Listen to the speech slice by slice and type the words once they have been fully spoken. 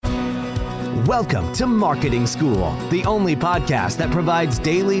Welcome to Marketing School, the only podcast that provides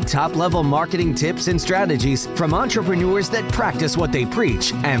daily top-level marketing tips and strategies from entrepreneurs that practice what they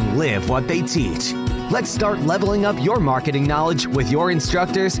preach and live what they teach. Let's start leveling up your marketing knowledge with your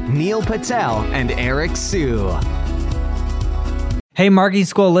instructors, Neil Patel and Eric Siu. Hey, Marketing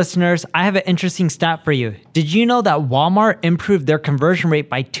School listeners, I have an interesting stat for you. Did you know that Walmart improved their conversion rate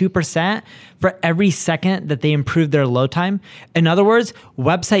by 2% for every second that they improved their load time? In other words,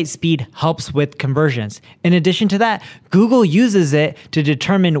 website speed helps with conversions. In addition to that, Google uses it to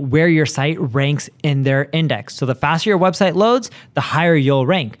determine where your site ranks in their index. So the faster your website loads, the higher you'll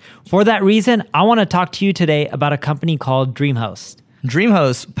rank. For that reason, I want to talk to you today about a company called DreamHost.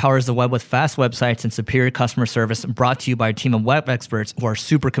 DreamHost powers the web with fast websites and superior customer service, brought to you by a team of web experts who are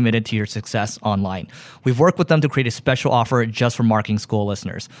super committed to your success online. We've worked with them to create a special offer just for Marketing School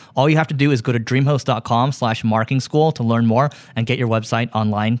listeners. All you have to do is go to dreamhost.com/marketing-school to learn more and get your website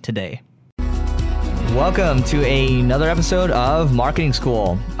online today. Welcome to another episode of Marketing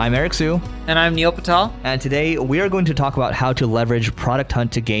School. I'm Eric Siu. And I'm Neil Patel. And today we are going to talk about how to leverage Product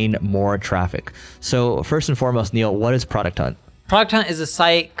Hunt to gain more traffic. So first and foremost, Neil, what is Product Hunt? Product Hunt is a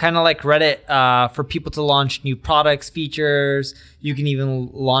site kind of like Reddit for people to launch new products, features. You can even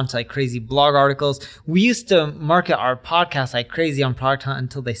launch like crazy blog articles. We used to market our podcast like crazy on Product Hunt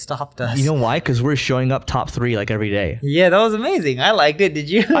until they stopped us. You know why? Because we're showing up top 3 like every day. Yeah, that was amazing. I liked it. Did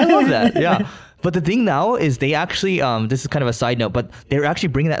you? I love that. Yeah. But the thing now is they actually, this is kind of a side note, but they're actually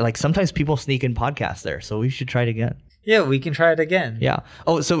bringing that, like sometimes people sneak in podcasts there. So we should try it again. Yeah, we can try it again. Yeah.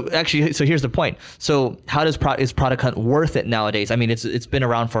 Oh, so here's the point. So how is Product Hunt worth it nowadays? I mean, it's been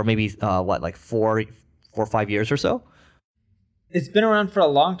around for maybe like 4 or 5 years or so. It's been around for a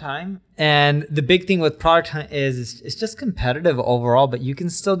long time, and the big thing with Product Hunt is it's just competitive overall, but you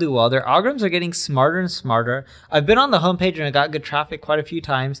can still do well. Their algorithms are getting smarter and smarter. I've been on the homepage and I got good traffic quite a few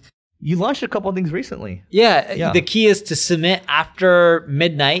times. You launched a couple of things recently. Yeah. The key is to submit after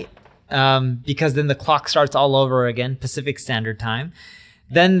midnight. Because then the clock starts all over again, Pacific Standard Time.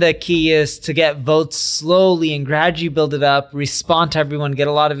 Then the key is to get votes slowly and gradually build it up, respond to everyone, get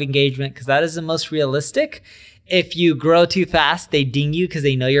a lot of engagement, because that is the most realistic. If you grow too fast, they ding you because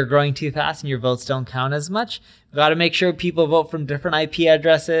they know you're growing too fast and your votes don't count as much. You've got to make sure people vote from different IP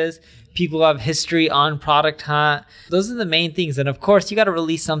addresses. People have history on Product Hunt. Those are the main things. And of course, you got to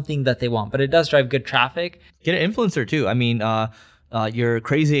release something that they want, but it does drive good traffic. Get an influencer too. I mean, your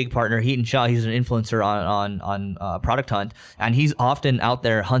Crazy Egg partner, Heaton Shaw, he's an influencer on Product Hunt, and he's often out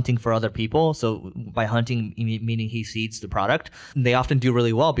there hunting for other people. So by hunting, meaning he seeds the product. They often do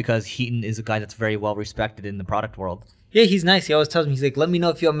really well because Heaton is a guy that's very well respected in the product world. Yeah, he's nice. He always tells me, he's like, let me know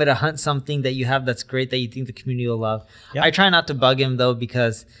if you want me to hunt something that you have that's great, that you think the community will love. Yeah. I try not to bug him though,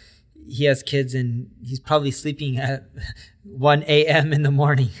 because he has kids and he's probably sleeping at 1 a.m. in the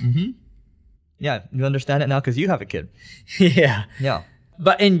morning. Mm-hmm. Yeah, you understand it now because you have a kid. Yeah. Yeah.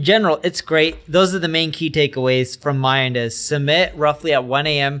 But in general, it's great. Those are the main key takeaways from my end is submit roughly at 1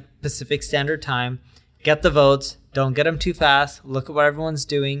 a.m. Pacific Standard Time. Get the votes. Don't get them too fast. Look at what everyone's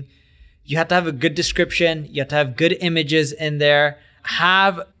doing. You have to have a good description. You have to have good images in there.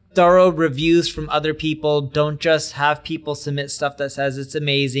 Have thorough reviews from other people. Don't just have people submit stuff that says it's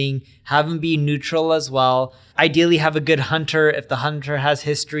amazing. Have them be neutral as well. Ideally, have a good hunter. If the hunter has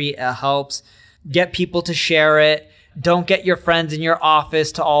history, it helps. Get people to share it. Don't get your friends in your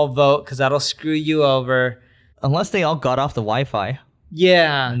office to all vote because that'll screw you over. Unless they all got off the Wi-Fi.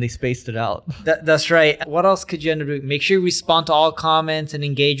 Yeah. And they spaced it out. That's right. What else could you end up doing? Make sure you respond to all comments and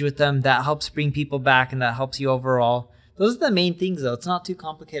engage with them. That helps bring people back and that helps you overall. Those are the main things, though. It's not too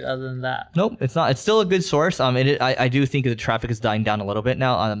complicated other than that. Nope, it's not. It's still a good source. I do think the traffic is dying down a little bit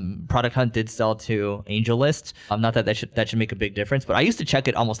now. Product Hunt did sell to AngelList. Not that should make a big difference, but I used to check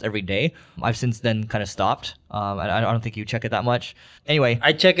it almost every day. I've since then kind of stopped. I don't think you check it that much. Anyway,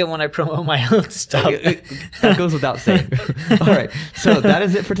 I check it when I promote my own stuff. That goes without saying. All right, so that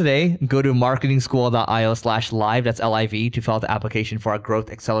is it for today. Go to marketingschool.io/live. That's LIV to fill out the application for our Growth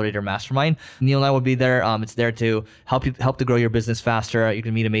Accelerator Mastermind. Neil and I will be there. It's there to help to grow your business faster. You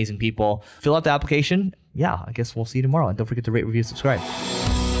can meet amazing people. Fill out the application. Yeah, I guess we'll see you tomorrow. And don't forget to rate, review, subscribe.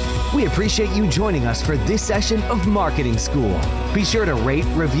 We appreciate you joining us for this session of Marketing School. Be sure to rate,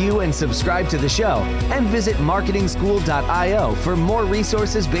 review, and subscribe to the show, and visit marketingschool.io for more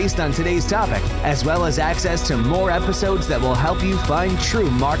resources based on today's topic, as well as access to more episodes that will help you find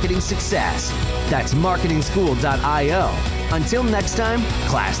true marketing success. That's marketingschool.io. Until next time,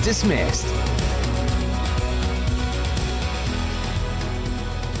 class dismissed.